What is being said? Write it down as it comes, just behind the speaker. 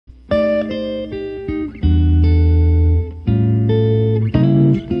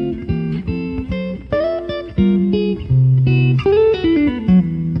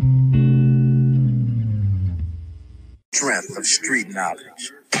Straight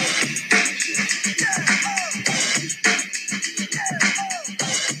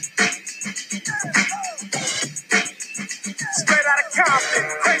out of Compton,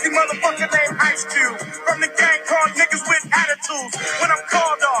 crazy motherfucker named Ice Cube. From the gang called niggas with attitudes. When I'm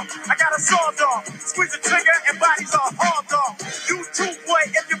called off, I got a sawed off. Squeeze the trigger and bodies are hauled off. You too, boy,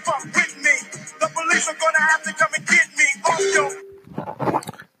 if you fuck with me. The police are gonna have to come and get me off your...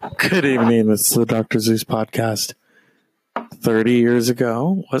 Good evening, this is the Dr. Zeus podcast. 30 years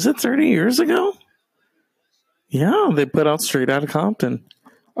ago. Was it 30 years ago? Yeah, they put out Straight Outta Compton.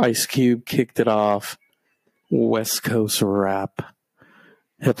 Ice Cube kicked it off. West Coast rap.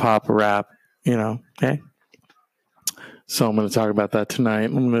 Hip-hop rap, you know, okay? So I'm going to talk about that tonight.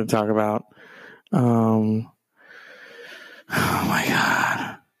 I'm going to talk about, oh my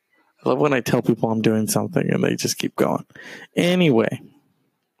God. I love when I tell people I'm doing something and they just keep going. Anyway.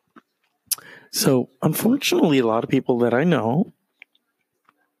 So, unfortunately, a lot of people that I know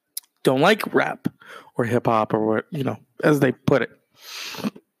don't like rap or hip-hop or what, you know, as they put it.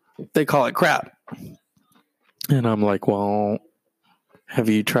 They call it crap. And I'm like, well, have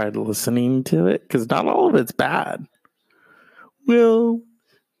you tried listening to it? Because not all of it's bad. Well,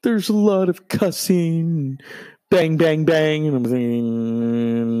 there's a lot of cussing, bang, bang, bang. And I'm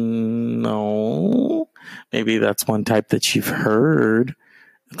thinking, no. Maybe that's one type that you've heard.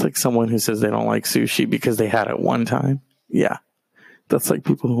 It's like someone who says they don't like sushi because they had it one time. Yeah. That's like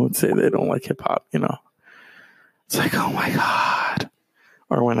people who would say they don't like hip hop, you know. It's like, oh my God.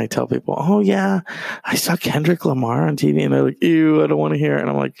 Or when I tell people, oh yeah, I saw Kendrick Lamar on TV and they're like, ew, I don't want to hear it. And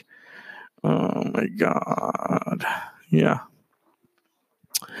I'm like, oh my God. Yeah.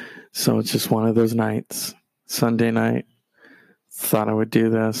 So it's just one of those nights. Sunday night. Thought I would do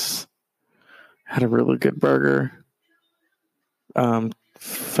this. Had a really good burger.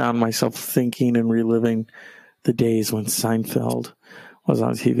 Found myself thinking and reliving the days when Seinfeld was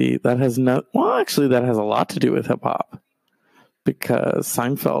on TV. That has that has a lot to do with hip hop, because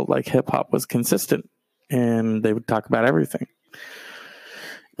Seinfeld, like hip hop, was consistent and they would talk about everything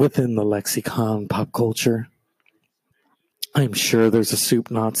within the lexicon pop culture. I'm sure there's a soup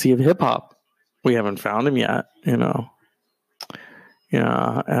Nazi of hip hop. We haven't found him yet, you know.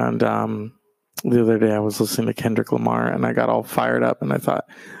 Yeah, and the other day I was listening to Kendrick Lamar and I got all fired up and I thought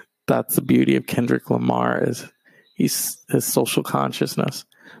that's the beauty of Kendrick Lamar is his social consciousness,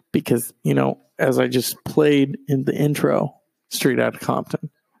 because, you know, as I just played in the intro, Straight Outta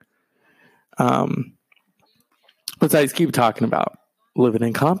Compton, let's just keep talking about living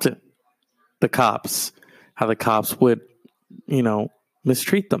in Compton, the cops, how the cops would, you know,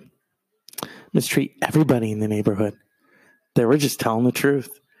 mistreat everybody in the neighborhood. They were just telling the truth.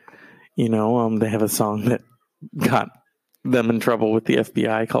 You know, they have a song that got them in trouble with the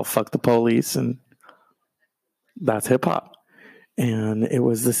FBI called Fuck the Police, and that's hip-hop. And it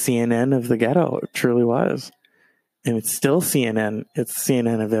was the CNN of the ghetto. It truly was. And it's still CNN. It's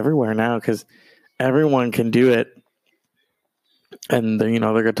CNN of everywhere now, because everyone can do it. And, you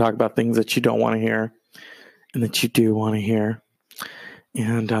know, they're going to talk about things that you don't want to hear and that you do want to hear.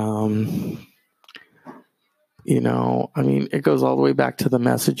 And, you know, I mean, it goes all the way back to the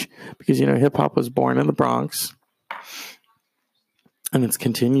message, because, you know, hip hop was born in the Bronx and it's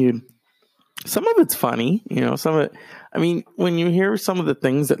continued. Some of it's funny, you know, some of it. I mean, when you hear some of the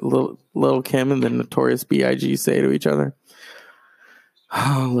things that Lil Kim and the Notorious B.I.G. say to each other,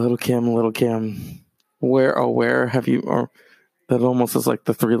 oh, Lil Kim, where have you, or that almost is like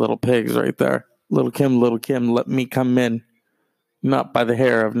the Three Little Pigs right there. Lil Kim, let me come in. Not by the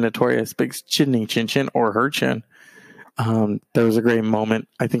hair of Notorious Big's chin or her chin. There was a great moment.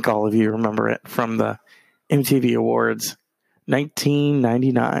 I think all of you remember it from the MTV Awards,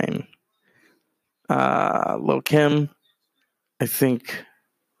 1999. Lil Kim, I think,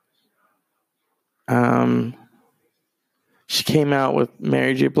 she came out with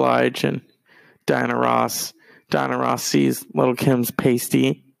Mary J. Blige and Diana Ross. Diana Ross sees Lil Kim's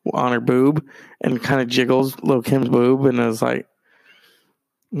pasty on her boob and kind of jiggles Lil Kim's boob and is like,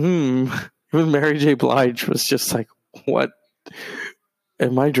 even Mary J. Blige was just like, what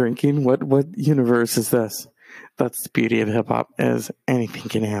am I drinking? What universe is this? That's the beauty of hip hop, is anything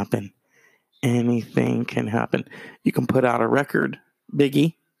can happen. Anything can happen. You can put out a record,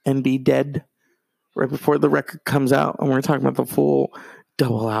 Biggie, and be dead right before the record comes out. And we're talking about the full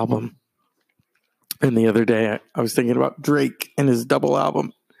double album. And the other day I was thinking about Drake and his double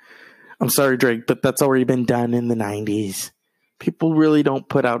album. I'm sorry, Drake, but that's already been done in the 90s. People really don't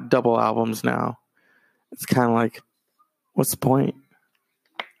put out double albums now. It's kind of like, what's the point?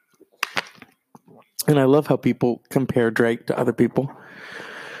 And I love how people compare Drake to other people.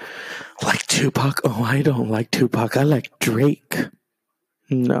 Like Tupac. Oh, I don't like Tupac. I like Drake.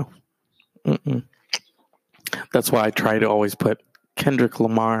 No. Mm-mm. That's why I try to always put Kendrick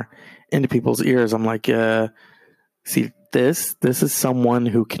Lamar into people's ears. I'm like, see, this is someone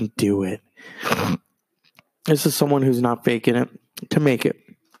who can do it. This is someone who's not faking it to make it.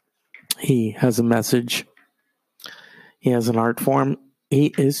 He has a message. He has an art form.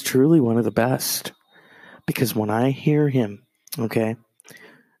 He is truly one of the best. Because when I hear him, okay,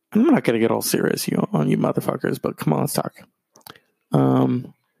 I'm not going to get all serious on you motherfuckers, but come on, let's talk.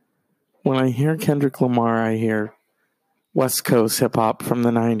 When I hear Kendrick Lamar, I hear West Coast hip hop from the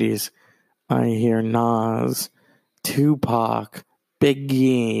 90s. I hear Nas, Tupac,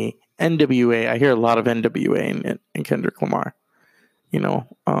 Biggie, NWA. I hear a lot of NWA in Kendrick Lamar.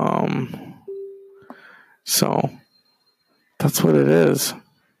 So that's what it is.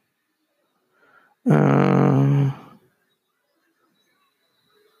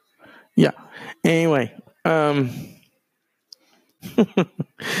 Yeah. Anyway, but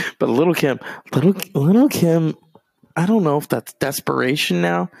Little Kim, I don't know if that's desperation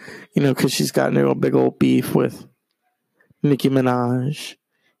now, because she's gotten into a big old beef with Nicki Minaj.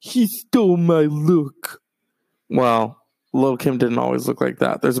 He stole my look. Well, Lil' Kim didn't always look like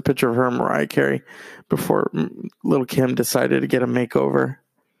that. There's a picture of her and Mariah Carey before Lil' Kim decided to get a makeover,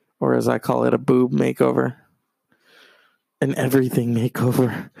 or as I call it, a boob makeover. An everything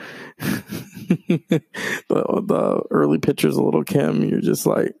makeover. the early pictures of Lil' Kim, you're just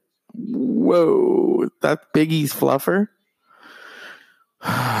like, whoa, that's Biggie's fluffer?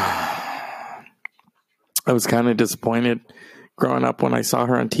 I was kind of disappointed growing up when I saw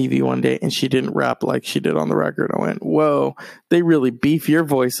her on TV one day and she didn't rap like she did on the record. I went, whoa, they really beef your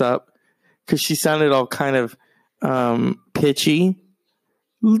voice up, because she sounded all kind of pitchy.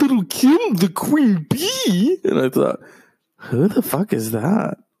 Little Kim, the queen bee. And I thought, who the fuck is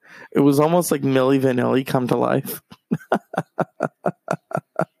that? It was almost like Milli Vanilli come to life.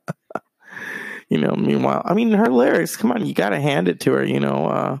 Meanwhile, I mean, her lyrics, come on, you got to hand it to her,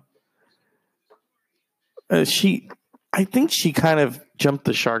 I think she kind of jumped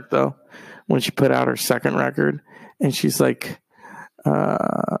the shark, though, when she put out her second record. And she's like,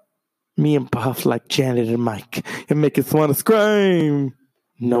 me and Puff like Janet and Mike. It make us want to scream.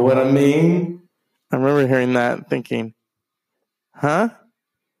 Know what I mean? I remember hearing that and thinking, huh?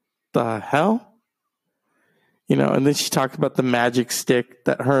 The hell? And then she talked about the magic stick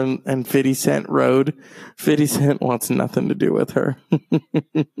that her and 50 Cent rode. 50 Cent wants nothing to do with her.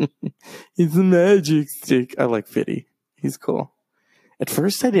 He's a magic stick. I like 50. He's cool. At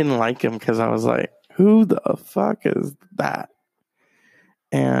first, I didn't like him because I was like, who the fuck is that?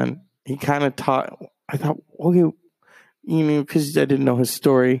 And he kind of I thought, okay, because I didn't know his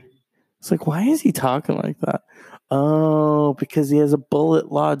story. It's like, why is he talking like that? Oh, because he has a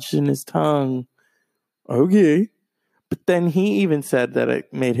bullet lodged in his tongue. Okay. But then he even said that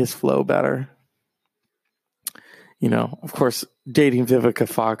it made his flow better. Of course, dating Vivica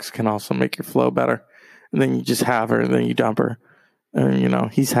Fox can also make your flow better. And then you just have her and then you dump her.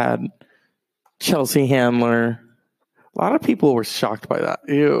 And, he's had Chelsea Handler. A lot of people were shocked by that.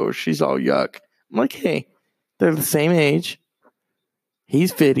 Ew, she's all yuck. I'm like, hey, they're the same age.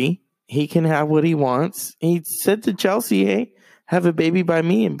 He's 50. He can have what he wants. He said to Chelsea, hey, have a baby by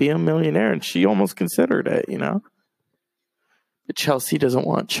me and be a millionaire. And she almost considered it, But Chelsea doesn't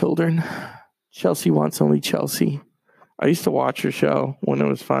want children. Chelsea wants only Chelsea. I used to watch her show when it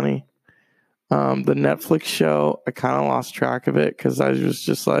was funny. The Netflix show, I kind of lost track of it because I was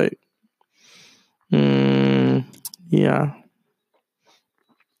just like, yeah.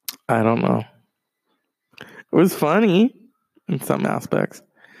 I don't know. It was funny in some aspects.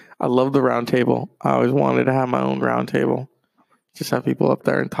 I love the round table. I always wanted to have my own round table. Just have people up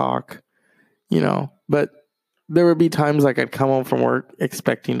there and talk, But there would be times like I'd come home from work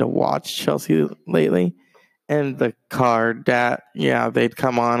expecting to watch Chelsea lately. And the car, they'd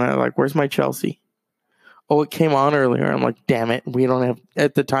come on. And I'm like, where's my Chelsea? Oh, it came on earlier. I'm like, damn it.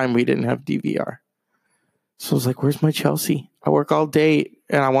 At the time, we didn't have DVR. So I was like, where's my Chelsea? I work all day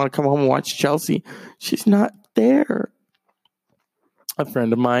and I want to come home and watch Chelsea. She's not there. A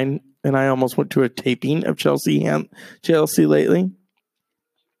friend of mine and I almost went to a taping of Chelsea lately,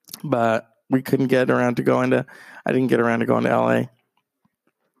 but we couldn't get around to going to. I didn't get around to going to LA.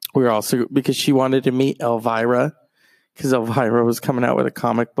 We were also because she wanted to meet Elvira because Elvira was coming out with a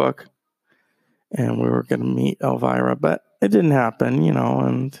comic book, and we were going to meet Elvira, but it didn't happen,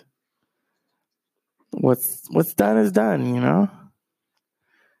 And what's done is done,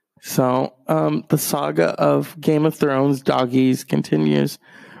 So the saga of Game of Thrones doggies continues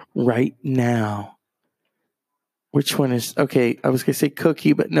right now. Which one is okay? I was gonna say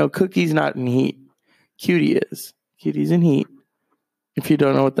Cookie, but no, Cookie's not in heat. Cutie is. Cutie's in heat. If you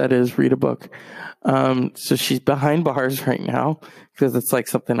don't know what that is, read a book. So she's behind bars right now because it's like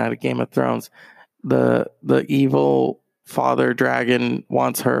something out of Game of Thrones. The evil father dragon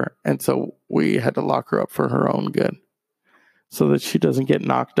wants her, and so we had to lock her up for her own good, so that she doesn't get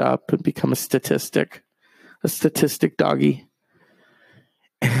knocked up and become a statistic doggy.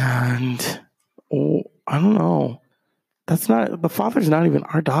 And I don't know. That's not, the father's not even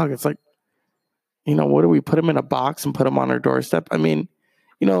our dog. It's like, what do we put him in a box and put him on our doorstep? I mean,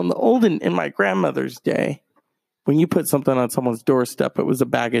 in my grandmother's day, when you put something on someone's doorstep, it was a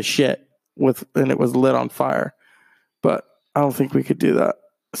bag of shit and it was lit on fire. But I don't think we could do that.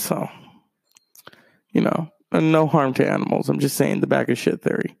 So, and no harm to animals. I'm just saying the bag of shit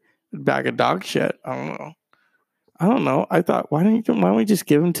theory. Bag of dog shit. I don't know. I thought, why don't we just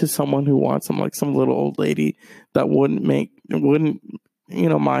give him to someone who wants him, like some little old lady that wouldn't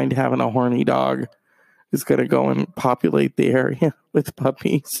mind having a horny dog who's going to go and populate the area with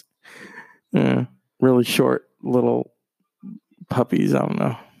puppies. Yeah, really short little puppies. I don't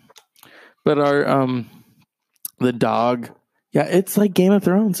know. But the dog, yeah, it's like Game of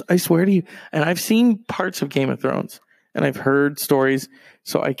Thrones. I swear to you. And I've seen parts of Game of Thrones and I've heard stories,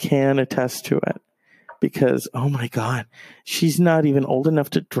 so I can attest to it. Because, oh my God, she's not even old enough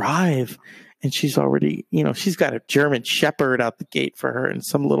to drive. And she's already, she's got a German Shepherd out the gate for her and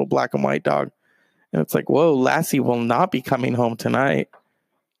some little black and white dog. And it's like, whoa, Lassie will not be coming home tonight.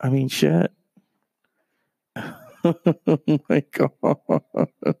 I mean, shit. Oh my God.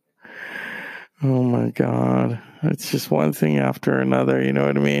 Oh my God. It's just one thing after another. You know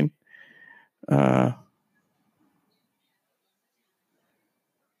what I mean?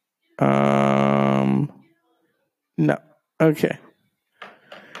 No. Okay.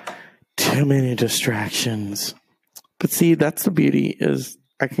 Too many distractions. But see, that's the beauty, is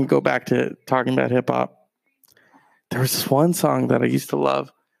I can go back to talking about hip hop. There was this one song that I used to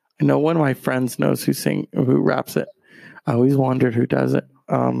love. I know one of my friends knows who raps it. I always wondered who does it.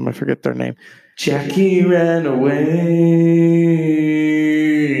 I forget their name. Jackie ran away.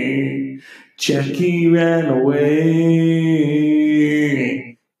 Jackie ran away.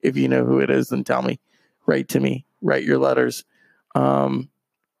 If you know who it is, then tell me. Write to me. Write your letters. I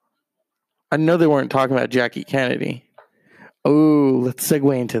know they weren't talking about Jackie Kennedy. Oh, let's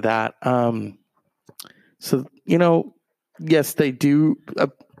segue into that. So, yes, they do.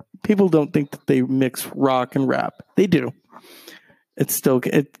 People don't think that they mix rock and rap. They do.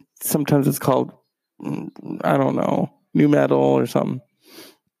 Sometimes it's called, I don't know, new metal or something.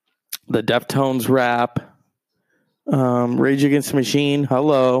 The Deftones rap. Rage Against the Machine.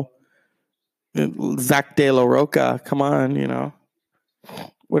 Hello. Zach De La Roca. Come on,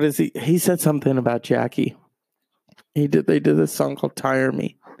 What is he? He said something about Jackie. They did this song called Tire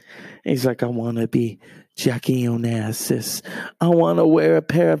Me. He's like, I want to be Jackie Onassis. I want to wear a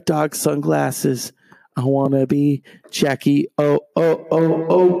pair of dark sunglasses. I want to be Jackie.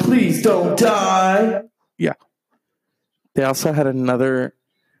 Oh, please don't die. Yeah. They also had another,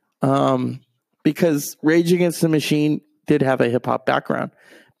 because Rage Against the Machine did have a hip hop background,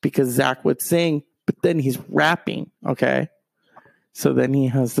 because Zach would sing, but then he's rapping. Okay. So then he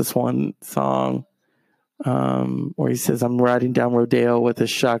has this one song where he says, I'm riding down Rodeo with a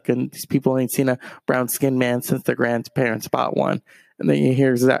shuck, and these people ain't seen a brown-skinned man since their grandparents bought one. And then you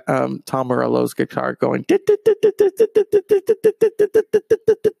hear Tom Morello's guitar going, doo-doo,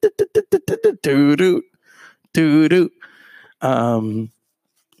 doo-doo.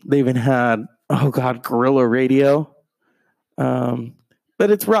 They even had, Guerrilla Radio.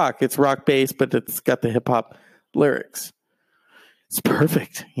 But it's rock. It's rock-based, but it's got the hip-hop lyrics. It's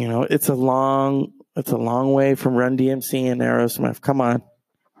perfect. It's a long way from Run DMC and Aerosmith. Come on.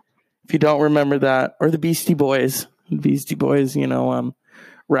 If you don't remember that, or the Beastie Boys,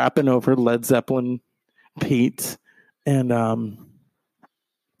 rapping over Led Zeppelin beats. And I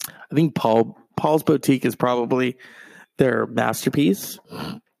think Paul's Boutique is probably their masterpiece.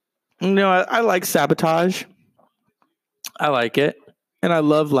 I like Sabotage. I like it. And I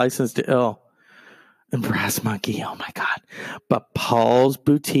love License to Ill and Brass Monkey. Oh my God. But Paul's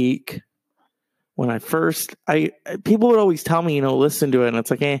Boutique, when people would always tell me, listen to it. And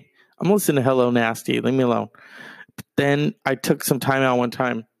it's like, I'm listening to Hello Nasty. Leave me alone. But then I took some time out one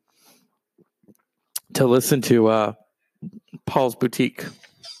time to listen to Paul's Boutique.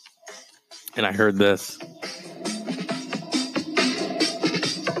 And I heard this.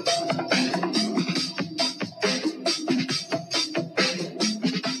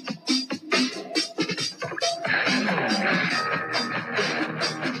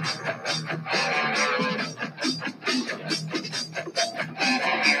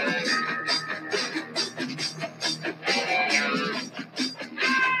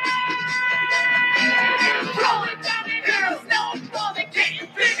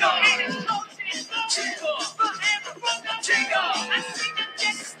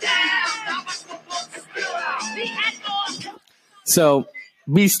 So,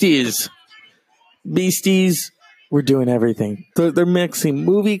 Beasties were doing everything. They're mixing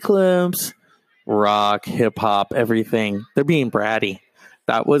movie clips, rock, hip hop, everything. They're being bratty.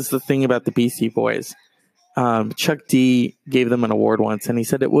 That was the thing about the Beastie Boys. Chuck D gave them an award once, and he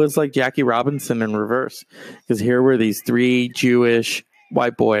said it was like Jackie Robinson in reverse, because here were these three Jewish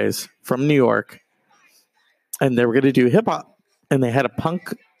white boys from New York, and they were going to do hip hop, and they had a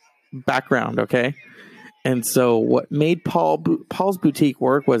punk background, okay? And so what made Paul's Boutique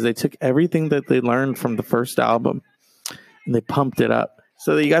work was they took everything that they learned from the first album and they pumped it up.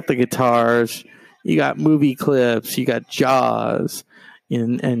 So you got the guitars, you got movie clips, you got Jaws,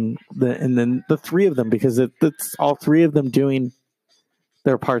 and then the three of them, because it's all three of them doing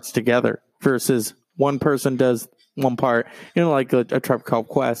their parts together versus one person does one part. You know, like a Tribe Called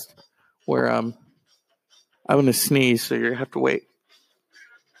Quest, where I'm going to sneeze, so you have to wait.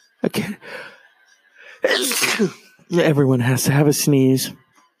 Okay. Everyone has to have a sneeze.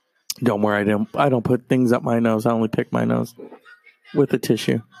 Don't worry, I don't put things up my nose. I only pick my nose with a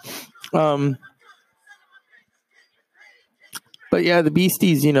tissue. But yeah, the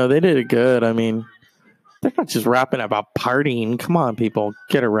Beasties, you know, they did it good. I mean, they're not just rapping about partying. Come on, people,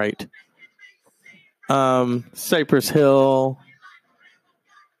 get it right. Cypress Hill.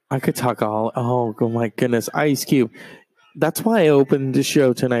 I could talk all. Oh my goodness, Ice Cube. That's why I opened the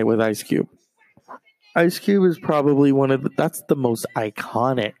show tonight with Ice Cube. Ice Cube is probably that's the most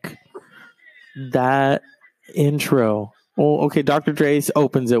iconic. That intro. Well, okay, Dr. Dre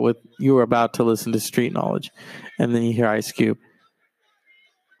opens it with "You were about to listen to Street Knowledge," and then you hear Ice Cube.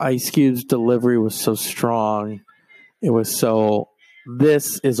 Ice Cube's delivery was so strong. It was so,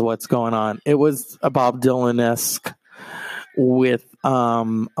 this is what's going on. It was a Bob Dylan-esque with a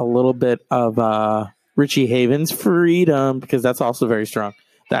little bit of Richie Havens' Freedom, because that's also very strong.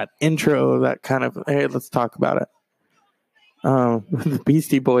 That intro, that kind of, hey, let's talk about it. The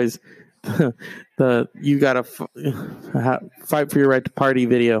Beastie Boys, the you gotta fight for your right to party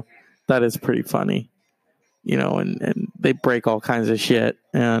video, that is pretty funny, you know, and they break all kinds of shit,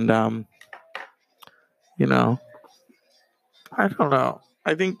 and you know, I don't know.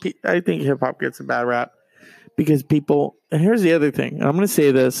 I think hip hop gets a bad rap because people. And here's the other thing. And I'm going to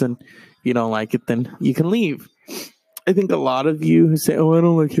say this, and if you don't like it, then you can leave. I think a lot of you who say, "Oh, I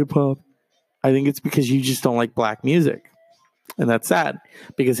don't like hip hop," I think it's because you just don't like black music, and that's sad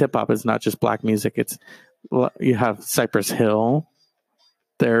because hip hop is not just black music. It's, you have Cypress Hill,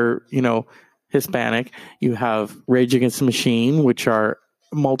 they're, you know, Hispanic. You have Rage Against the Machine, which are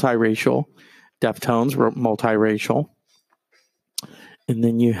multiracial. Deftones were multiracial. And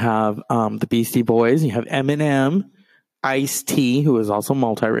then you have the Beastie Boys. You have Eminem, Ice-T, who is also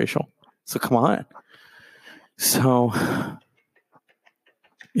multiracial. So come on. So,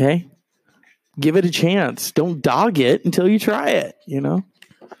 okay, give it a chance. Don't dog it until you try it, you know?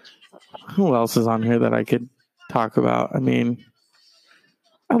 Who else is on here that I could talk about? I mean,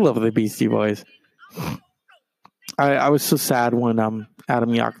 I love the Beastie Boys. I was so sad when Adam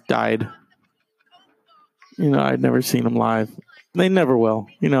Yauch died. You know, I'd never seen him live. They never will,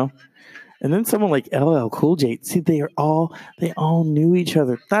 you know? And then someone like LL Cool J. See, they all knew each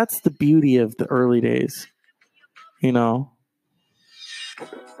other. That's the beauty of the early days. You know?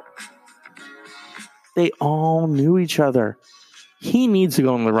 They all knew each other. He needs to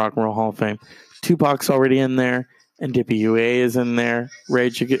go in the Rock and Roll Hall of Fame. Tupac's already in there. NWA is in there. Run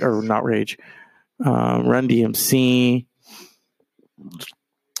DMC.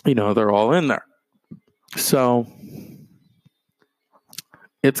 You know, they're all in there. So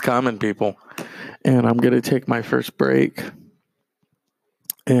it's coming, people. And I'm going to take my first break.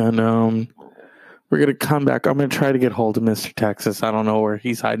 And we're going to come back. I'm going to try to get hold of Mr. Texas. I don't know where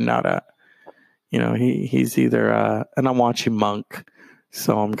he's hiding out at. You know, he's either, and I'm watching Monk.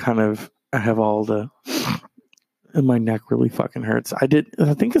 So I have all the, and my neck really fucking hurts. I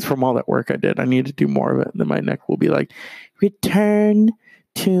think it's from all that work I did. I need to do more of it. Then my neck will be like, return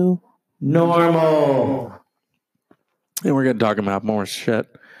to normal. And we're going to talk about more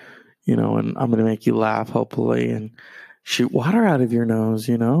shit, you know, and I'm going to make you laugh, hopefully, and shoot water out of your nose,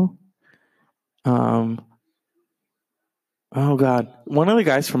 you know? Oh, God. One of the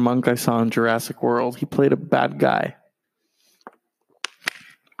guys from Monk I saw in Jurassic World, he played a bad guy.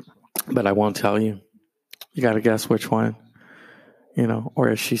 But I won't tell you. You got to guess which one. You know, or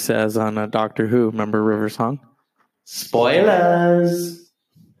as she says on Doctor Who, remember River Song? Spoilers!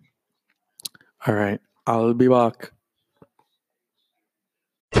 All right. I'll be back.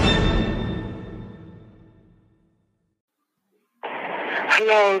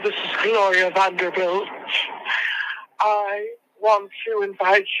 Hello, this is Gloria Vanderbilt. I want to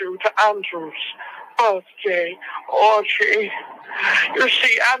invite you to Andrew's birthday orgy You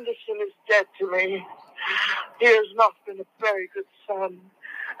see, Anderson is dead to me. He has not been a very good son.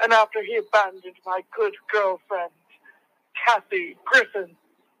 And after he abandoned my good girlfriend, Kathy Griffin,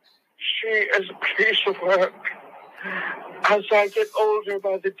 she is a piece of work. As I get older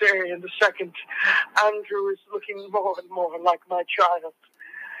by the day and the second, Andrew is looking more and more like my child.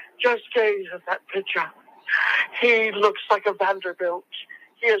 Just gaze at that picture. He looks like a Vanderbilt.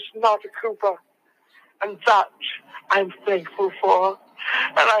 He is not a Cooper. And that I'm thankful for.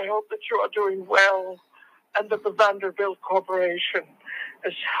 And I hope that you are doing well and that the Vanderbilt Corporation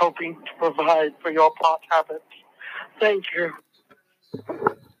is helping to provide for your pot habits. Thank you.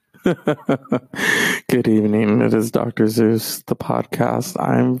 Good evening. It is Dr. Zeus, the podcast.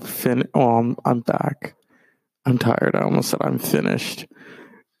 I'm back. I'm tired. I almost said I'm finished.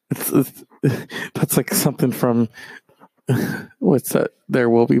 That's like something from what's that? There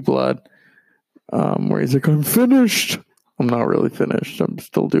Will Be Blood. Where he's like, I'm finished. I'm not really finished. I'm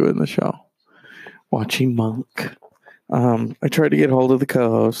still doing the show. Watching Monk. I tried to get hold of the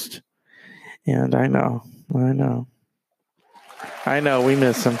co-host, and I know, we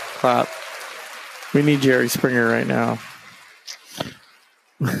miss him. Clap. We need Jerry Springer right now.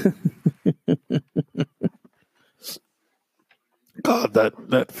 God,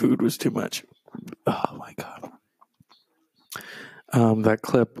 that food was too much. Oh my God. That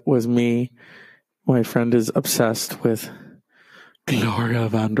clip was me. My friend is obsessed with Gloria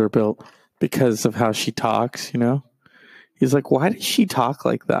Vanderbilt because of how she talks, you know? He's like, why does she talk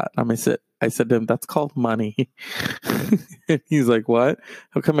like that? I said to him, that's called money. He's like, what?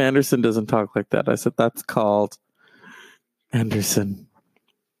 How come Anderson doesn't talk like that? I said, that's called Anderson.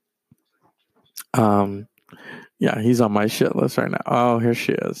 Yeah, he's on my shit list right now. Oh, here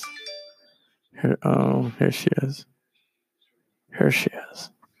she is. Here she is. Here she is.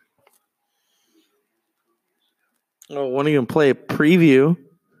 Oh, won't even play a preview.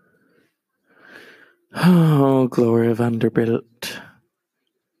 Oh, Gloria Vanderbilt.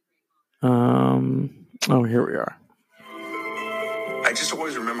 Oh, here we are. I just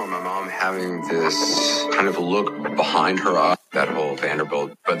always remember my mom having this kind of look behind her eye, that whole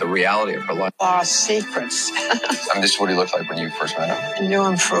Vanderbilt, but the reality of her life. Lost secrets. This is what he looked like when you first met him. I knew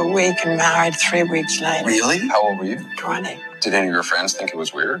him for a week and married 3 weeks later. Really? How old were you? 20. Did any of your friends think it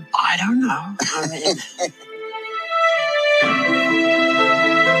was weird? I don't know. I mean...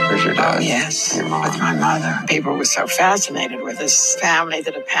 Where's your dad? Oh, yes. Your mom? With my mother. People were so fascinated with this family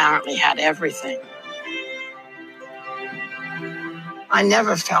that apparently had everything. I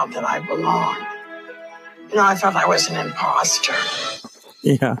never felt that I belonged. You know, I felt I was an imposter.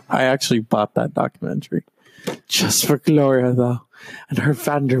 Yeah, I actually bought that documentary just for Gloria, though, and her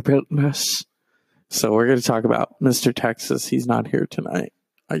Vanderbiltness. So we're going to talk about Mr. Texas. He's not here tonight.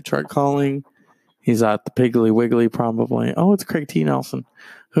 I tried calling. He's at the Piggly Wiggly, probably. Oh, it's Craig T. Nelson.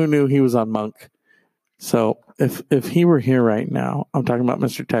 Who knew he was on Monk? So if he were here right now, I'm talking about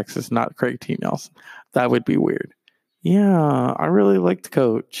Mr. Texas, not Craig T. Nelson. That would be weird. Yeah, I really liked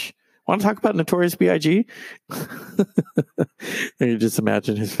Coach. Want to talk about Notorious B.I.G.? And you just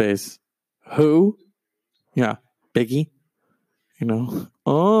imagine his face. Who? Yeah, Biggie. You know?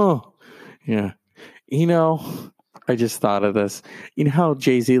 Oh, yeah. You know, I just thought of this. You know how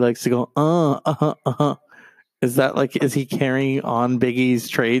Jay-Z likes to go, Is that like, is he carrying on Biggie's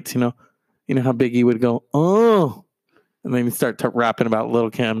traits? You know how Biggie would go, and then he'd start rapping about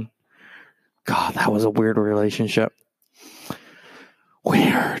Lil' Kim. God, that was a weird relationship.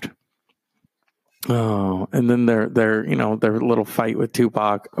 Weird. Oh, and then their little fight with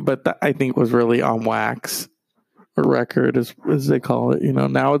Tupac, but that I think was really on wax, or record as they call it. You know,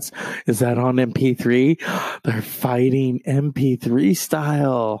 now is that on MP3? They're fighting MP3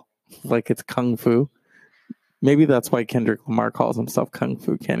 style, like it's kung fu. Maybe that's why Kendrick Lamar calls himself Kung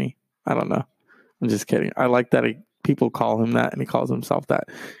Fu Kenny. I don't know. I'm just kidding. I like that people call him that, and he calls himself that,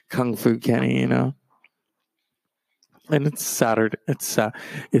 Kung Fu Kenny. You know. And it's Saturday. It's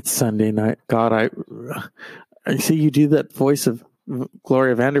Sunday night. God, I see you do that voice of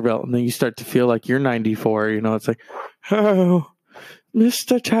Gloria Vanderbilt, and then you start to feel like you're 94. You know, it's like, oh,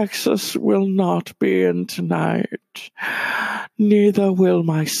 Mr. Texas will not be in tonight. Neither will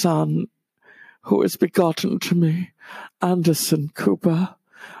my son, who is begotten to me, Anderson Cooper,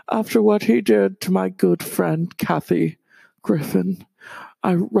 after what he did to my good friend Kathy Griffin.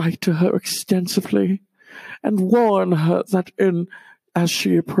 I write to her extensively and warn her that as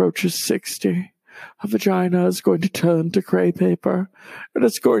she approaches 60, her vagina is going to turn to gray paper, and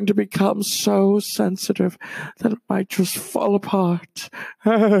it's going to become so sensitive that it might just fall apart.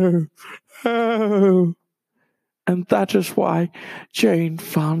 Oh. And that is why Jane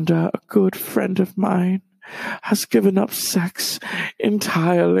Fonda, a good friend of mine, has given up sex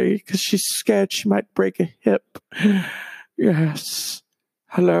entirely because she's scared she might break a hip. Yes.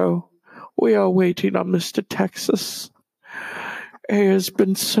 Hello. We are waiting on Mr. Texas. He has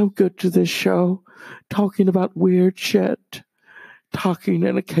been so good to this show, talking about weird shit, talking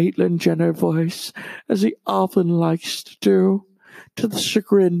in a Caitlyn Jenner voice, as he often likes to do, to the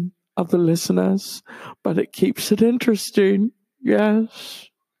chagrin of the listeners, but it keeps it interesting. Yes.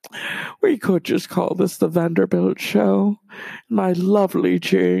 We could just call this the Vanderbilt Show, my lovely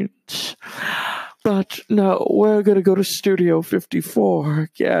jeans. But no, we're going to go to Studio 54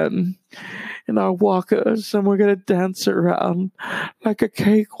 again in our walkers, and we're going to dance around like a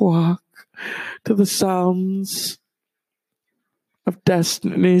cakewalk to the sounds of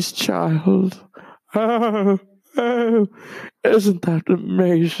Destiny's Child. Oh, oh, isn't that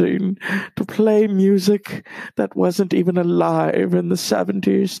amazing to play music that wasn't even alive in the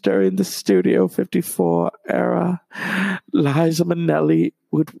 70s during the Studio 54 era? Liza Minnelli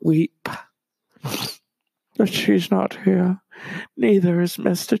would weep. But she's not here. Neither is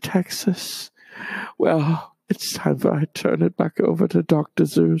Mr. Texas. Well, it's time for I turn it back over to Dr.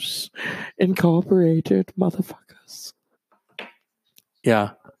 Zeus Incorporated, motherfuckers.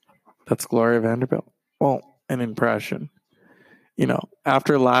 Yeah, that's Gloria Vanderbilt. Well, an impression. You know,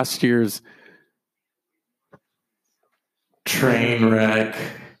 after last year's train wreck,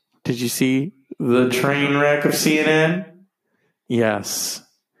 did you see the train wreck of CNN? Yes.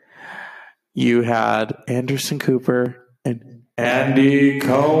 You had Anderson Cooper and Andy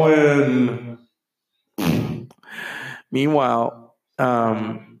Cohen. Meanwhile,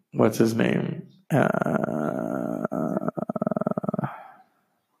 what's his name? The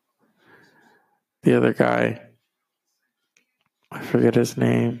other guy. I forget his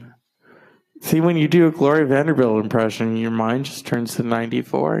name. See, when you do a Gloria Vanderbilt impression, your mind just turns to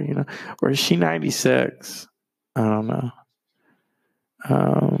 94, you know? Or is she 96? I don't know.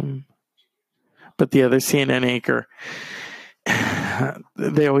 But the other CNN anchor,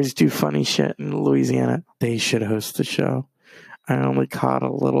 they always do funny shit in Louisiana. They should host the show. I only caught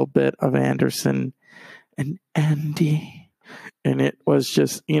a little bit of Anderson and Andy. And it was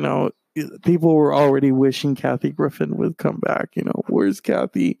just, you know, people were already wishing Kathy Griffin would come back. You know, where's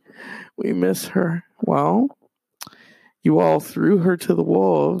Kathy? We miss her. Well, you all threw her to the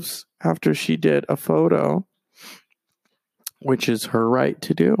wolves after she did a photo, which is her right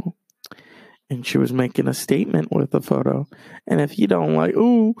to do. And she was making a statement with the photo. And if you don't like,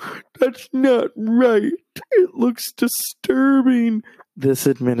 oh, that's not right. It looks disturbing. This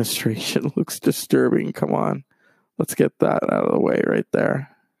administration looks disturbing. Come on. Let's get that out of the way right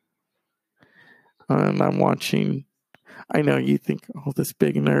there. And I'm watching. I know you think, oh, this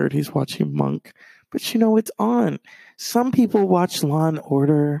big nerd, he's watching Monk. But you know, it's on. Some people watch Law and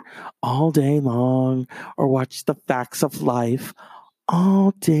Order all day long, or watch The Facts of Life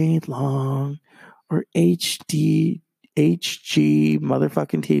all day long, or HG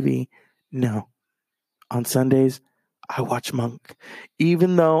motherfucking TV. No. On Sundays, I watch Monk.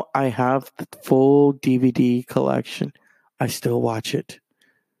 Even though I have the full DVD collection, I still watch it.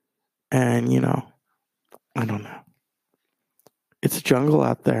 And, you know, I don't know. It's a jungle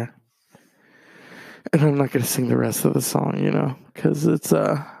out there. And I'm not going to sing the rest of the song, you know, because it's,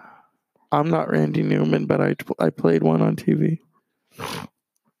 I'm not Randy Newman, but I played one on TV.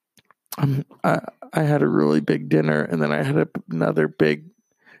 I had a really big dinner, and then I had another big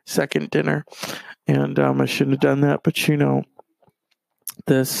second dinner, and I shouldn't have done that. But you know,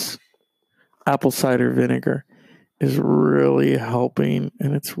 this apple cider vinegar is really helping,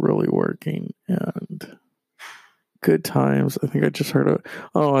 and it's really working. And good times. I think I just heard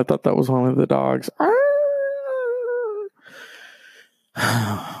I thought that was one of the dogs.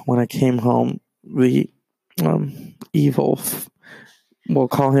 When I came home, the evil, we'll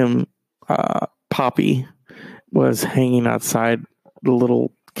call him Poppy, was hanging outside the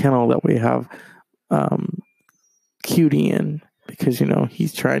little kennel that we have Cutie in, because, you know,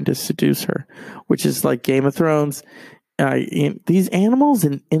 he's trying to seduce her, which is like Game of Thrones. These animals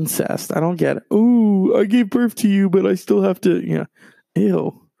and incest, I don't get it. Ooh, I gave birth to you, but I still have to, you know,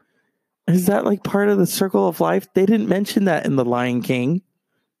 ew. Is that like part of the circle of life? They didn't mention that in The Lion King.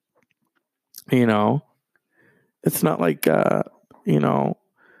 You know, it's not like, you know,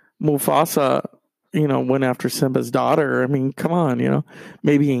 Mufasa, you know, went after Simba's daughter. I mean, come on, you know,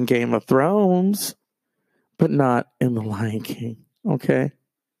 maybe in Game of Thrones, but not in The Lion King. Okay?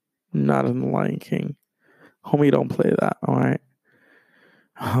 Not in The Lion King. Homie, don't play that, all right?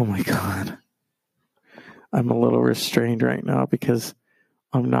 Oh my God. I'm a little restrained right now because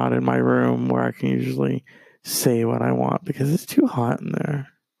I'm not in my room where I can usually say what I want because it's too hot in there.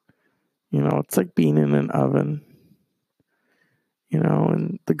 It's like being in an oven.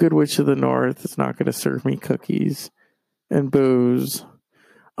 And the Good Witch of the North is not going to serve me cookies and booze.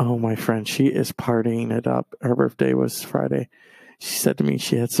 Oh, my friend, she is partying it up. Her birthday was Friday. She said to me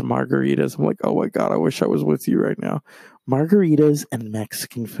she had some margaritas. I'm like, oh my God, I wish I was with you right now. Margaritas and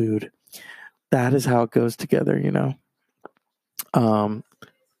Mexican food. That is how it goes together,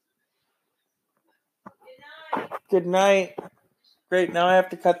 Good night. Great, now I have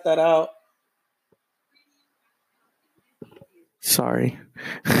to cut that out. Sorry.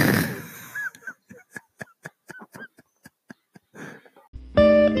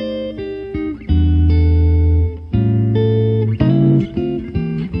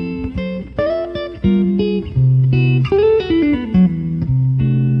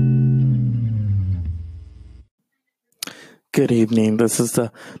 Good evening. This is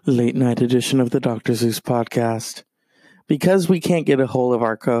the late night edition of the Dr. Zeus podcast. Because we can't get a hold of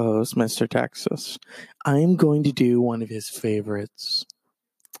our co-host, Mr. Texas, I'm going to do one of his favorites.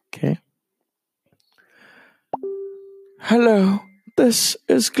 Okay. Hello, this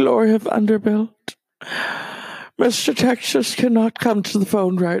is Gloria Vanderbilt. Mr. Texas cannot come to the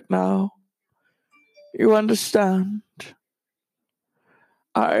phone right now. You understand?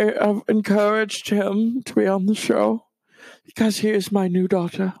 I have encouraged him to be on the show because he is my new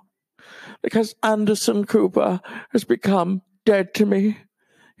daughter. Because Anderson Cooper has become dead to me.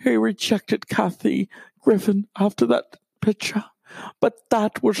 He rejected Kathy Griffin after that picture, but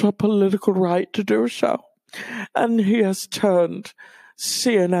that was her political right to do so. And he has turned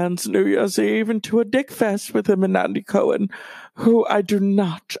CNN's New Year's Eve into a dick fest with him and Andy Cohen, who I do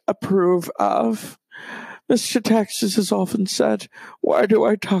not approve of. Mr. Texas has often said, why do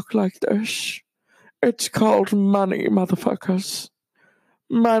I talk like this? It's called money, motherfuckers.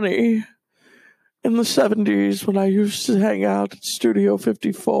 Money. In the 70s, when I used to hang out at Studio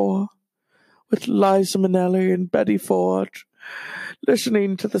 54 with Liza Minnelli and Betty Ford,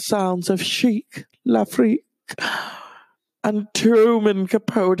 listening to the sounds of Chic, Lafrique, and Truman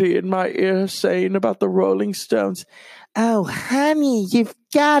Capote in my ear saying about the Rolling Stones, oh, honey, you've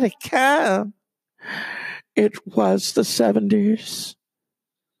got to come. It was the 70s.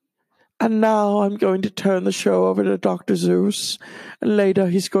 And now I'm going to turn the show over to Dr. Zeus. And later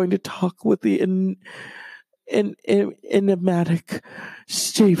he's going to talk with the enigmatic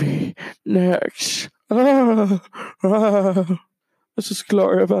Stevie Nicks. This is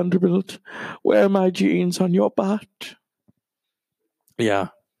Gloria Vanderbilt. Wear my jeans on your butt. Yeah,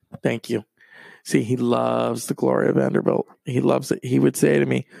 thank you. See, he loves the Gloria Vanderbilt. He loves it. He would say to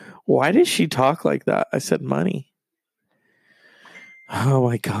me, why does she talk like that? I said, money. Oh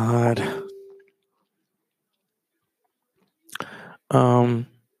my God. Oh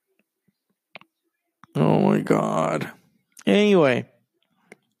my God. Anyway,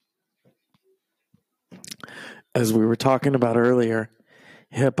 as we were talking about earlier,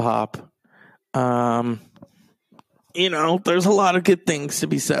 hip hop, there's a lot of good things to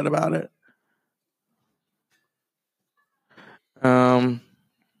be said about it.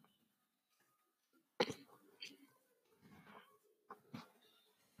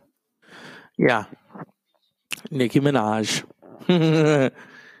 Yeah. Nicki Minaj.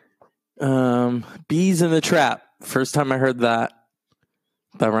 Bees in the Trap. First time I heard that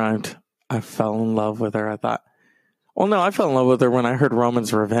rhymed. I fell in love with her. I thought, well, no, I fell in love with her when I heard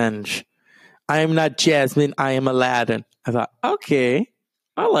Roman's Revenge. I am not Jasmine, I am Aladdin. I thought, okay,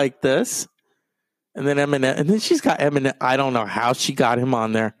 I like this. And then Eminem, and then she's got Eminem. I don't know how she got him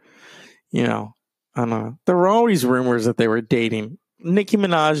on there. I don't know. There were always rumors that they were dating. Nicki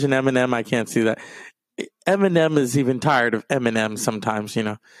Minaj and Eminem, I can't see that. Eminem is even tired of Eminem sometimes,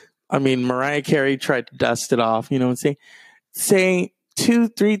 I mean, Mariah Carey tried to dust it off, and say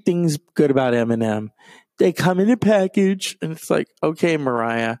 2-3 things good about Eminem. They come in a package, and it's like, okay,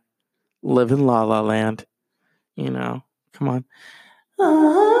 Mariah, live in La La Land, come on.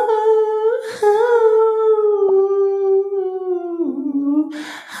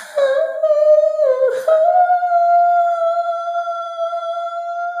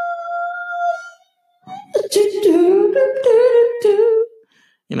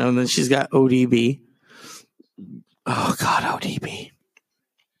 And then she's got ODB. Oh, God, ODB.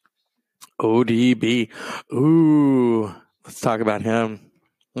 ODB. Ooh, let's talk about him.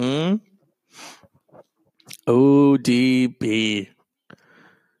 ODB.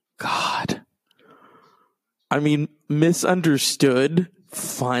 God. I mean, misunderstood,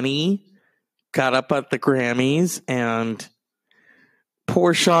 funny, got up at the Grammys, and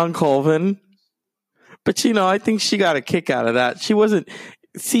poor Sean Colvin. But, I think she got a kick out of that. She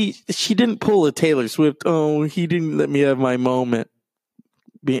didn't pull a Taylor Swift. Oh, he didn't let me have my moment.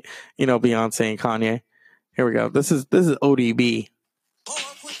 Beyonce and Kanye. Here we go. This is ODB.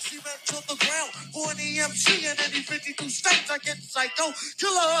 EMC and any 52 states, I get psycho.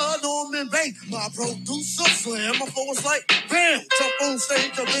 Killer Norman Bates, my producer slam. My flow was like, bam, jump on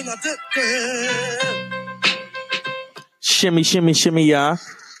stage, and then I dip there. Shimmy, shimmy, shimmy, yeah.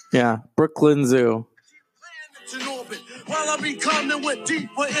 Yeah, Brooklyn Zoo. In orbit, while I be coming with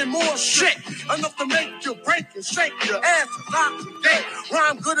deeper and more shit. Enough to make you break and shake your ass and knock you dead.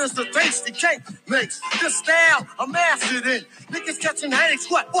 Rhyme good as the tasty cake makes. This style, I'm mastered in. Niggas catching headaches,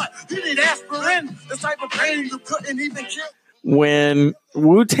 what? You need aspirin? The type of pain you couldn't even kill. When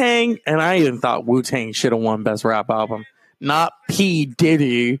Wu-Tang, and I even thought Wu-Tang should have won Best Rap Album. Not P.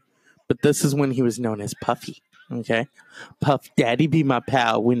 Diddy, but this is when he was known as Puffy. Okay? Puff Daddy be my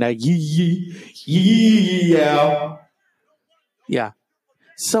pal when I yeah. Yeah.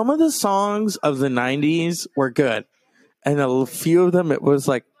 Some of the songs of the 90s were good. And a few of them, it was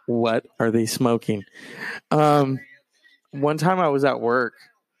like, what are they smoking? One time I was at work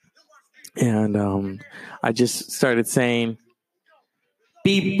and I just started saying,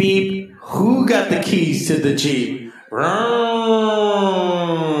 beep, beep, who got the keys to the Jeep? I'm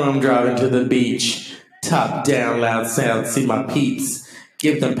driving to the beach. Top down, loud sound, see my peeps.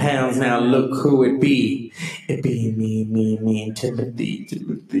 Give them pounds now, look who it be. It be me,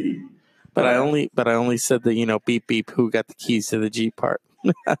 Timothy. But I only said the, beep, beep, who got the keys to the Jeep part.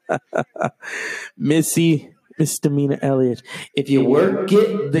 Missy, Misdemeanor Elliott. If you work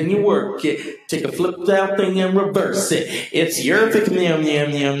it, then you work it. Take a flip down thing and reverse it. It's your fick meow meow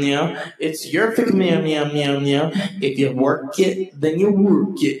meow meow. It's your fick meow meow meow meow. If you work it, then you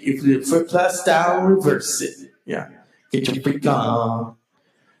work it. If you flip that style, reverse it. Yeah. Get your freak on.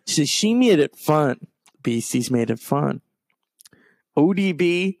 She made it fun. Beasties made it fun.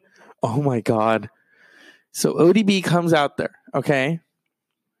 ODB. Oh my God. So ODB comes out there, okay?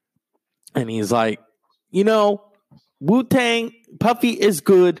 And he's like, Wu-Tang, Puffy is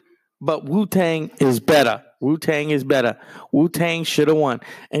good, but Wu-Tang is better. Wu-Tang is better. Wu-Tang should have won.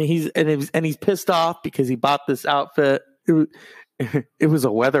 And he's pissed off because he bought this outfit. It was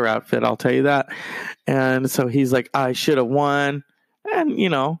a weather outfit, I'll tell you that. And so he's like, I should have won. And,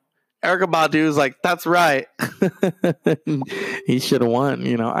 Erykah Badu's like, that's right. He should have won.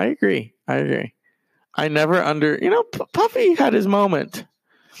 I agree. I never Puffy had his moment.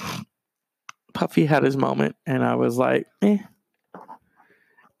 And I was like, eh.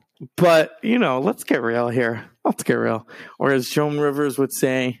 But, let's get real here. Let's get real. Or as Joan Rivers would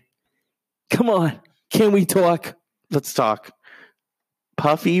say, come on, can we talk? Let's talk.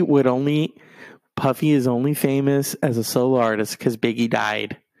 Puffy is only famous as a solo artist because Biggie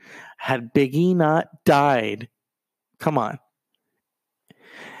died. Had Biggie not died, come on.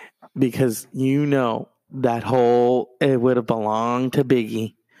 Because that it would have belonged to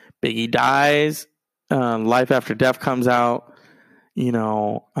Biggie. Biggie dies. Life After Death comes out.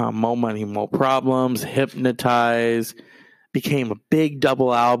 Mo Money, Mo Problems, Hypnotize. Became a big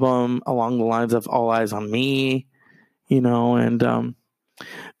double album along the lines of All Eyes on Me. And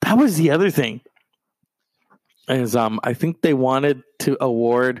that was the other thing. Is I think they wanted to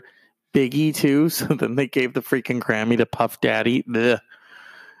award Biggie too, so then they gave the freaking Grammy to Puff Daddy. This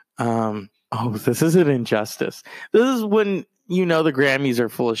is an injustice. This is when the Grammys are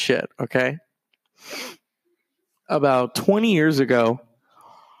full of shit, okay? About 20 years ago,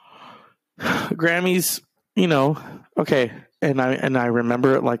 Grammys, okay, and I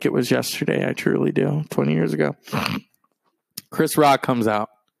remember it like it was yesterday. I truly do. 20 years ago. Chris Rock comes out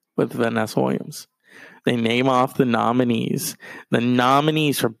with Vanessa Williams. They name off the nominees. The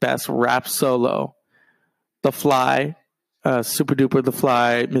nominees for Best Rap Solo. The Fly, Super Duper The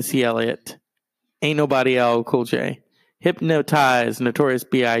Fly, Missy Elliott. Ain't Nobody L, Cool J. Hypnotize, Notorious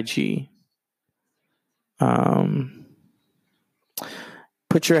B.I.G.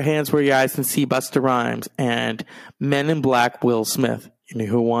 Put Your Hands Where Your Eyes Can See, Busta Rhymes. And Men in Black, Will Smith. You know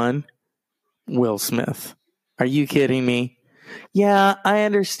who won? Will Smith. Are you kidding me? Yeah, I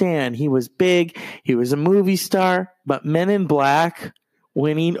understand. He was big. He was a movie star. But Men in Black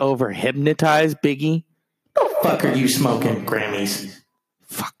winning over Hypnotize, Biggie? The fuck are you smoking, Grammys?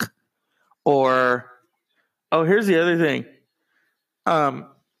 Fuck. Or, here's the other thing.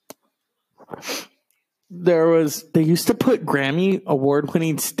 They used to put Grammy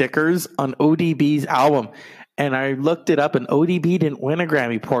award-winning stickers on ODB's album. And I looked it up, and ODB didn't win a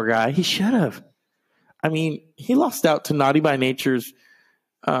Grammy, poor guy. He should have. I mean, he lost out to Naughty by Nature's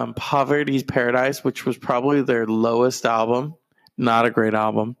Poverty's Paradise, which was probably their lowest album. Not a great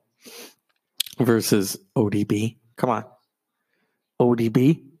album. Versus ODB. Come on.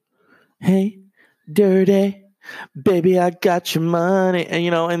 ODB. Hey, dirty. Baby, I got your money.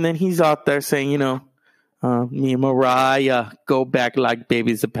 And, and then he's out there saying, me and Mariah go back like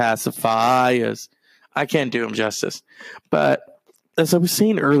babies of pacifiers. I can't do him justice. But as I was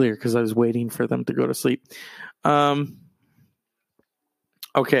saying earlier, because I was waiting for them to go to sleep.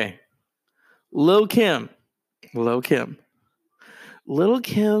 Okay. Lil' Kim. Lil'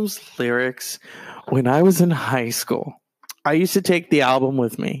 Kim's lyrics when I was in high school. I used to take the album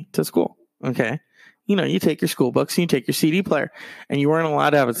with me to school. Okay. You take your school books and you take your CD player. And you weren't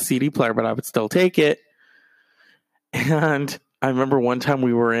allowed to have a CD player, but I would still take it. And I remember one time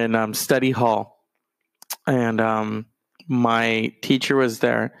we were in study hall. And my teacher was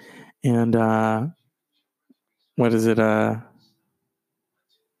there. And what is it?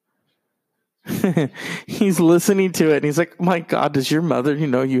 He's listening to it. And he's like, my God, does your mother,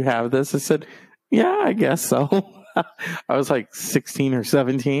 you have this? I said, yeah, I guess so. I was like 16 or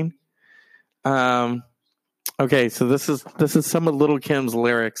 17. Okay, so this is some of Lil' Kim's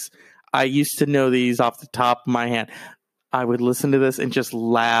lyrics. I used to know these off the top of my head. I would listen to this and just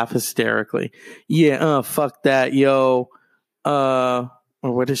laugh hysterically. Yeah, fuck that, yo. Or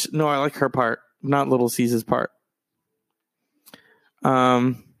what is? No, I like her part, not Little Caesar's part.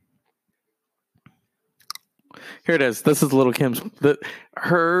 Here it is. This is Lil' Kim's.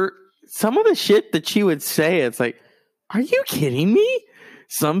 Some of the shit that she would say, it's like, are you kidding me?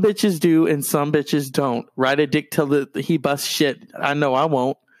 Some bitches do and some bitches don't. Ride a dick till he busts shit. I know I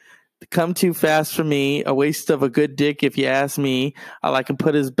won't. Come too fast for me. A waste of a good dick if you ask me. I like him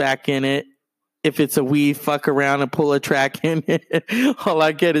put his back in it. If it's a weed, fuck around and pull a track in it. All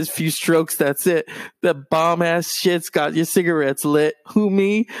I get is few strokes, that's it. The bomb ass shit's got your cigarettes lit. Who,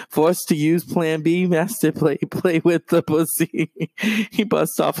 me? Forced to use plan B, master play with the pussy. He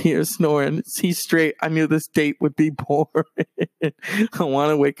busts off here snoring. He's straight. I knew this date would be boring. I want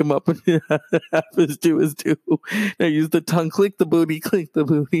to wake him up and have his do his do. Now use the tongue, click the booty.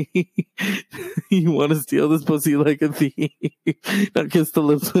 You want to steal this pussy like a thief. Now kiss the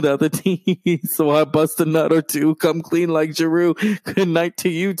lips without the teeth. So I bust a nut or two. Come clean like Giroux. Good night to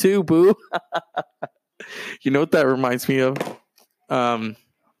you too, boo. You know what that reminds me of?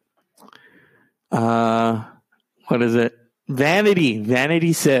 What is it?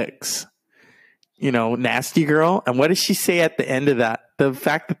 Vanity 6. Nasty Girl. And what does she say at the end of that? The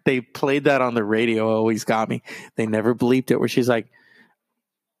fact that they played that on the radio always got me. They never bleeped it, where she's like,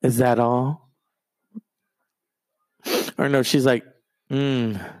 is that all? Or no, she's like,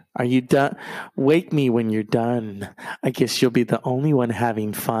 are you done? Wake me when you're done. I guess you'll be the only one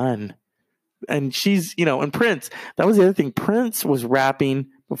having fun. And she's, and Prince, that was the other thing. Prince was rapping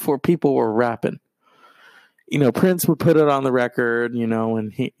before people were rapping. Prince would put it on the record,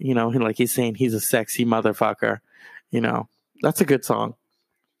 and he, like he's saying he's a sexy motherfucker. That's a good song.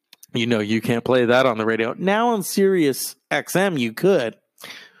 You can't play that on the radio. Now on Sirius XM, you could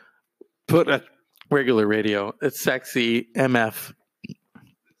put a regular radio. It's sexy MF.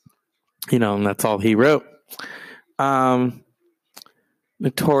 And that's all he wrote.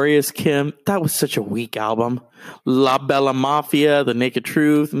 Notorious Kim. That was such a weak album. La Bella Mafia, The Naked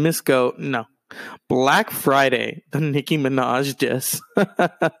Truth, Misco. No. Black Friday, the Nicki Minaj diss.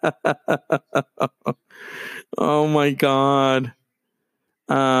 Oh my God.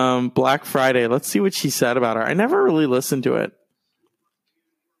 Black Friday. Let's see what she said about her. I never really listened to it.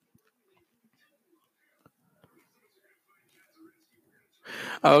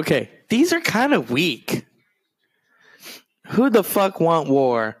 Okay. These are kind of weak. Who the fuck want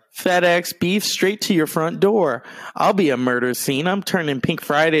war? FedEx beef straight to your front door. I'll be a murder scene. I'm turning Pink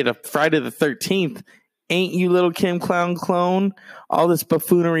Friday to Friday the 13th. Ain't you Lil' Kim clown clone? All this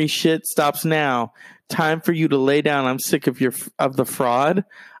buffoonery shit stops now. Time for you to lay down. I'm sick of the fraud.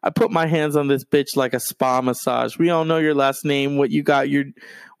 I put my hands on this bitch like a spa massage. We all know your last name, where you got your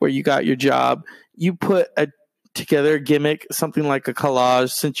job. You put together a gimmick, something like a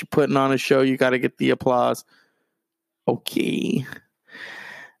collage. Since you're putting on a show, you got to get the applause. Okay.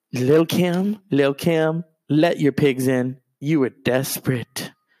 Lil' Kim, let your pigs in. You were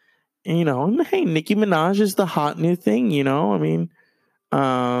desperate. And hey, Nicki Minaj is the hot new thing, I mean,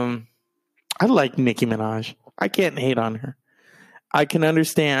 I like Nicki Minaj. I can't hate on her. I can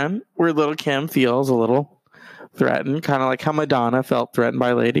understand where Lil' Kim feels a little threatened, kind of like how Madonna felt threatened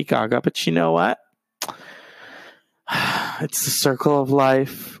by Lady Gaga. But you know what? It's the circle of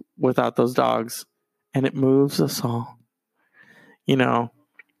life without those dogs, and it moves us all.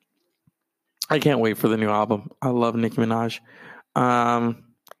 I can't wait for the new album. I love Nicki Minaj. Let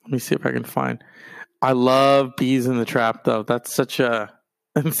me see if I can find. I love Bees in the Trap, though. That's such a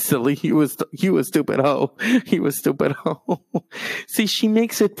silly. You was stupid hoe. He was stupid hoe. See, she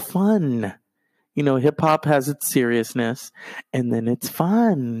makes it fun. You know, hip hop has its seriousness, and then it's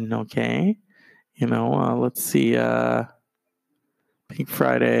fun. Okay, you know. Let's see. Pink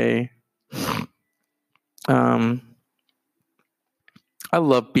Friday. I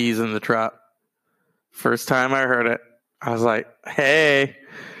love Bees in the Trap. First time I heard it, I was like, "Hey,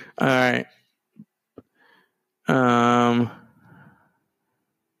 all right."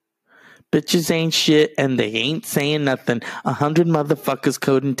 Bitches ain't shit and they ain't saying nothing. 100 motherfuckers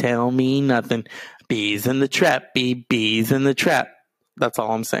couldn't tell me nothing. Bees in the trap, bees in the trap. That's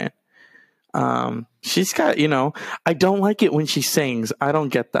all I'm saying. She's got, you know, I don't like it when she sings. I don't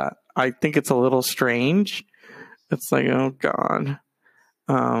get that. I think it's a little strange. It's like, oh God.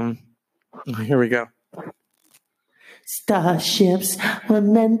 Here we go. Starships were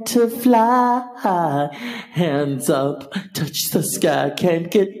meant to fly. Hands up, touch the sky. Can't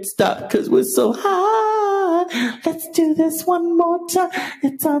get stuck cause we're so high. Let's do this one more time.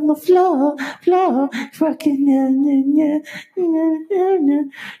 It's on the floor. Fucking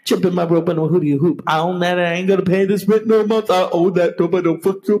jumping my rope and a hoodie hoop. I own that. I ain't gonna pay this rent no month. I owe that.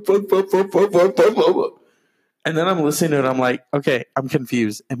 And then I'm listening to it. I'm like, okay, I'm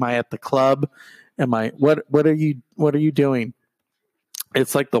confused. Am I at the club? Am I what are you doing?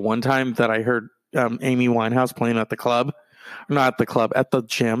 It's like the one time that I heard Amy Winehouse playing at the club. Not at the club, at the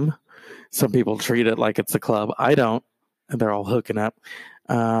gym. Some people treat it like it's a club. I don't. And they're all hooking up.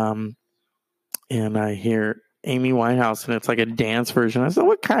 And I hear Amy Winehouse and it's like a dance version. I said,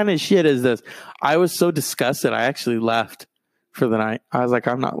 what kind of shit is this? I was so disgusted. I actually left for the night. I was like,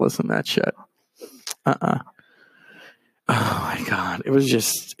 I'm not listening to that shit. Oh my God. It was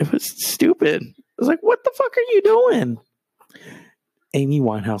stupid. I was like, what the fuck are you doing? Amy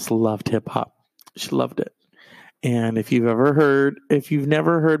Winehouse loved hip hop. She loved it. And if you've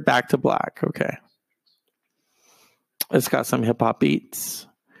never heard Back to Black, okay. It's got some hip hop beats.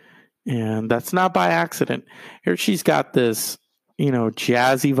 And that's not by accident. Here she's got this, you know,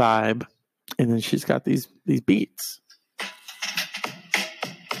 jazzy vibe. And then she's got these beats.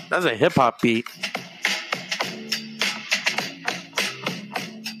 That's a hip hop beat.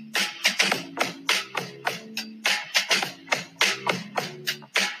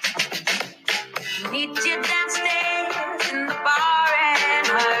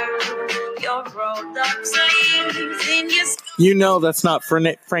 You know that's not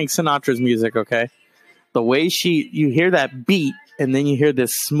Frank Sinatra's music, okay? The way you hear that beat, and then you hear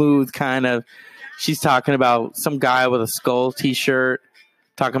this smooth kind of, she's talking about some guy with a skull t-shirt,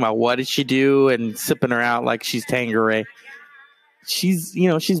 talking about what did she do, and sipping her out like she's Tanqueray. She's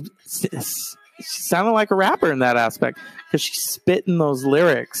sounding like a rapper in that aspect, because she's spitting those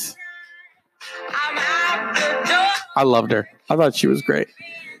lyrics. I loved her. I thought she was great.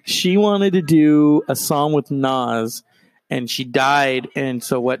 She wanted to do a song with Nas, and she died. And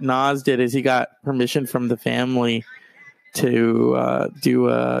so what Nas did is he got permission from the family to do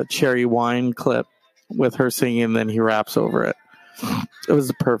a Cherry Wine clip with her singing, and then he raps over it. It was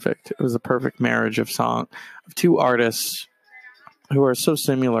perfect. It was a perfect marriage of two artists who are so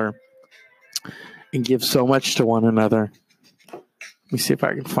similar and give so much to one another. Let me see if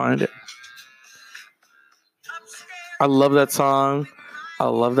I can find it. I love that song. I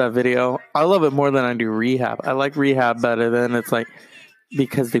love that video. I love it more than I do Rehab. I like Rehab better than it's like,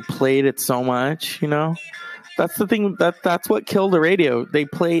 because they played it so much, you know? That's the thing, that's what killed the radio.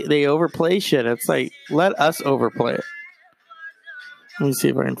 They overplay shit. It's like, let us overplay it. Let me see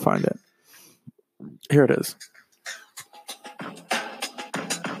if I can find it. Here it is.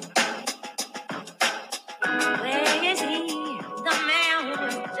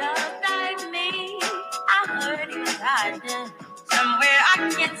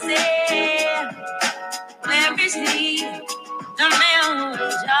 The man who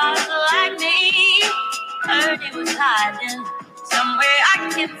was just like me, heard he was hiding somewhere I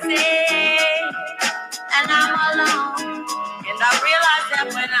can see, and I'm alone. And I realize that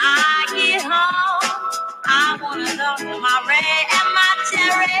when I get home, I wanna talk to my Ray and my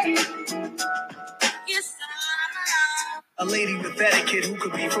Terry. Yes, I'm alone. A lady with etiquette who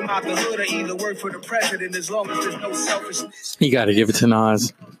could be from out the hood or either work for the president, as long as there's no selfishness. You got to give it to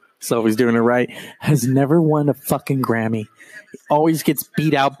Nas. So he's doing it right. Has never won a fucking Grammy. Always gets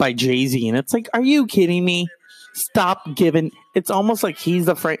beat out by Jay-Z. And it's like, are you kidding me? Stop giving. It's almost like he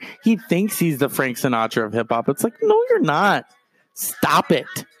thinks he's the Frank Sinatra of hip hop. It's like, no, you're not. Stop it.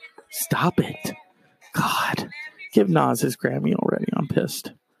 Stop it. God. Give Nas his Grammy already. I'm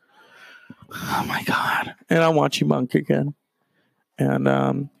pissed. Oh my God. And I want you, Monk, again.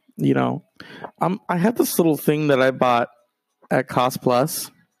 And, you know, I had this little thing that I bought at Cost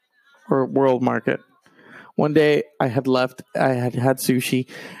Plus or World Market. One day I had had sushi,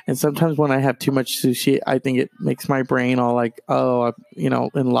 and sometimes when I have too much sushi, I think it makes my brain all like, oh,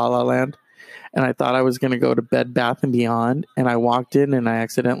 in La La Land. And I thought I was going to go to Bed Bath & Beyond, and I walked in and I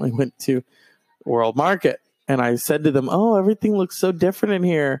accidentally went to World Market. And I said to them, oh, everything looks so different in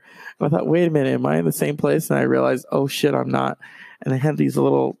here. And I thought, wait a minute, am I in the same place? And I realized, oh, shit, I'm not. And they had this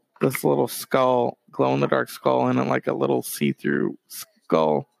little skull, glow-in-the-dark skull, and like a little see-through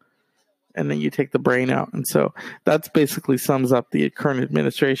skull. And then you take the brain out. And so that basically sums up the current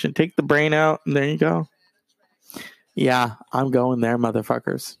administration. Take the brain out, and there you go. Yeah, I'm going there,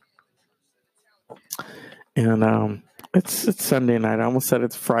 motherfuckers. And it's Sunday night. I almost said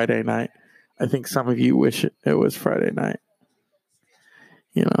it's Friday night. I think some of you wish it was Friday night.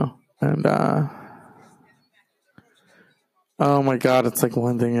 And oh my God, it's like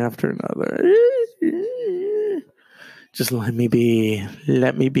one thing after another. Just let me be.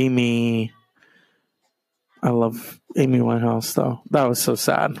 Let me be me. I love Amy Winehouse, though. That was so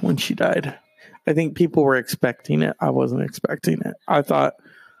sad when she died. I think people were expecting it. I wasn't expecting it. I thought,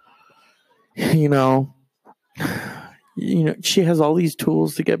 she has all these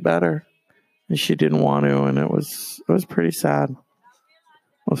tools to get better, and she didn't want to, and it was pretty sad.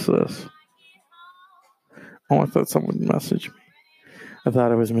 What's this? Oh, I thought someone would message me. I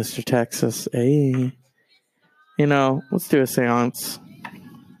thought it was Mr. Texas. Hey, let's do a seance.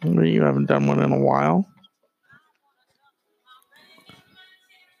 You haven't done one in a while.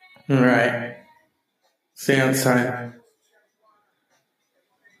 All right. Seance time.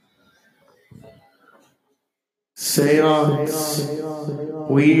 Seance.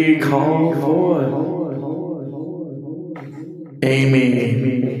 We call for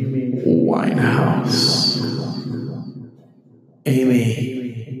Amy Winehouse.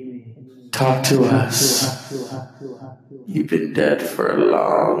 Amy, talk to us. You've been dead for a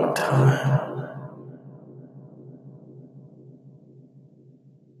long time.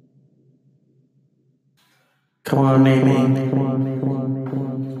 Come on, Amy.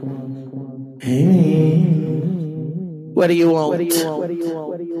 Amy. What do you want?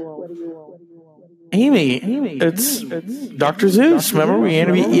 Amy, it's Dr. Zeus. Remember we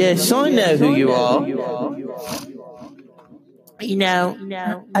interviewed? Yes, I know who you are.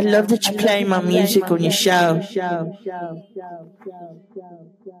 I love that you play my music on your show.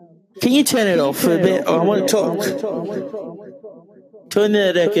 Can you turn it off for a bit? I want to talk. Turn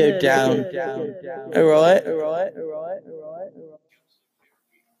that echo down. All right.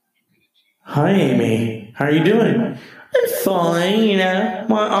 Hi, Amy. How are you doing? I'm fine,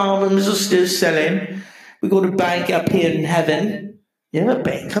 My albums are still selling. We got a bank up here in heaven. You have a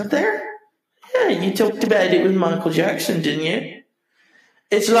bank up there? Yeah, you talked about it with Michael Jackson, didn't you?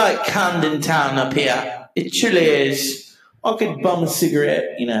 It's like Camden Town up here. It truly is. I could bum a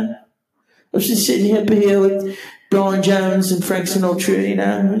cigarette, I was just sitting up here with Brian Jones and Frank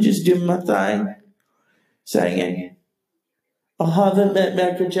Sinatra, just doing my thing. Singing. I haven't met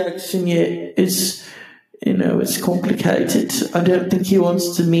Michael Jackson yet. It's complicated. I don't think he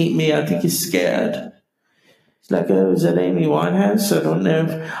wants to meet me. I think he's scared. It's like, oh, is that Amy Winehouse? I don't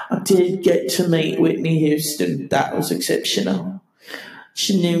know. I did get to meet Whitney Houston. That was exceptional.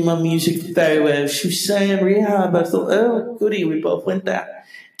 She knew my music very well. She was saying rehab. I thought, oh, goody, we both went there.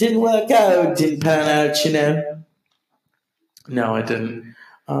 Didn't work out. Didn't pan out, No, it didn't.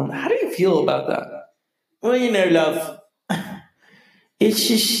 How do you feel about that? Well, love. It's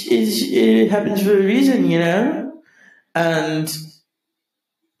just, it happens for a reason, And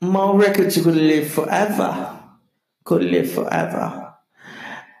my records are going to live forever.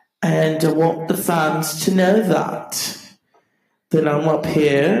 And I want the fans to know that I'm up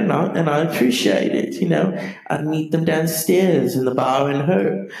here and I appreciate it, I meet them downstairs in the bar in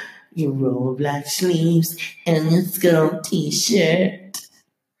her. You roll black sleeves and a skull t-shirt.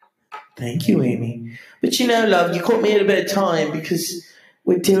 Thank you, Amy. But love, you caught me at a bad time because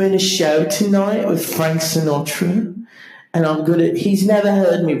we're doing a show tonight with Frank Sinatra, and he's never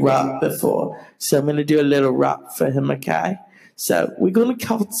heard me rap before, so I'm going to do a little rap for him, okay? So we're going to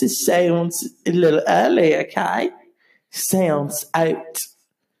cut this seance a little early, okay? Seance out.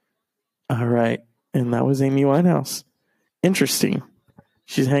 All right, and that was Amy Winehouse. Interesting.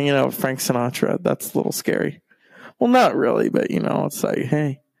 She's hanging out with Frank Sinatra. That's a little scary. Well, not really, but it's like,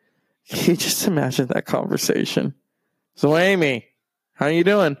 hey, can you just imagine that conversation? So, Amy, how you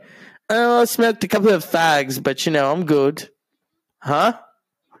doing? Oh, I smoked a couple of fags, but I'm good. Huh?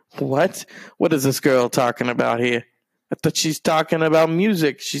 What? What is this girl talking about here? I thought she's talking about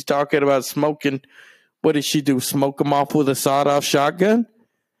music. She's talking about smoking. What does she do? Smoke them off with a sawed-off shotgun?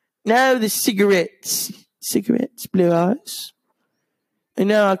 No, the cigarettes. Cigarettes, blue eyes.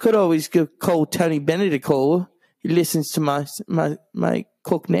 I could always call Tony Bennett a call. He listens to my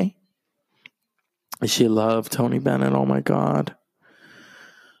cockney. She loved Tony Bennett. Oh, my God.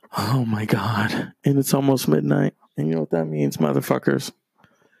 Oh, my God. And it's almost midnight. And you know what that means, motherfuckers?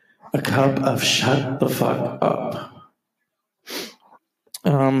 A cup of shut the fuck up.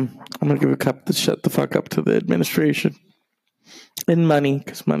 I'm going to give a cup to shut the fuck up to the administration. And money,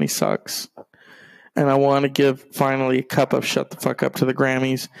 because money sucks. And I want to give, finally, a cup of shut the fuck up to the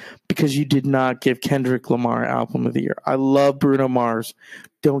Grammys, because you did not give Kendrick Lamar Album of the Year. I love Bruno Mars.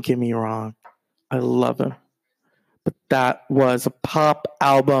 Don't get me wrong. I love him. But that was a pop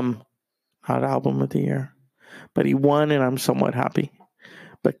album, not Album of the Year. But he won, and I'm somewhat happy.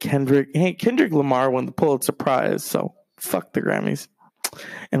 But Kendrick Lamar won the Pulitzer Prize, so fuck the Grammys.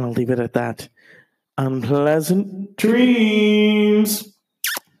 And I'll leave it at that. Unpleasant dreams.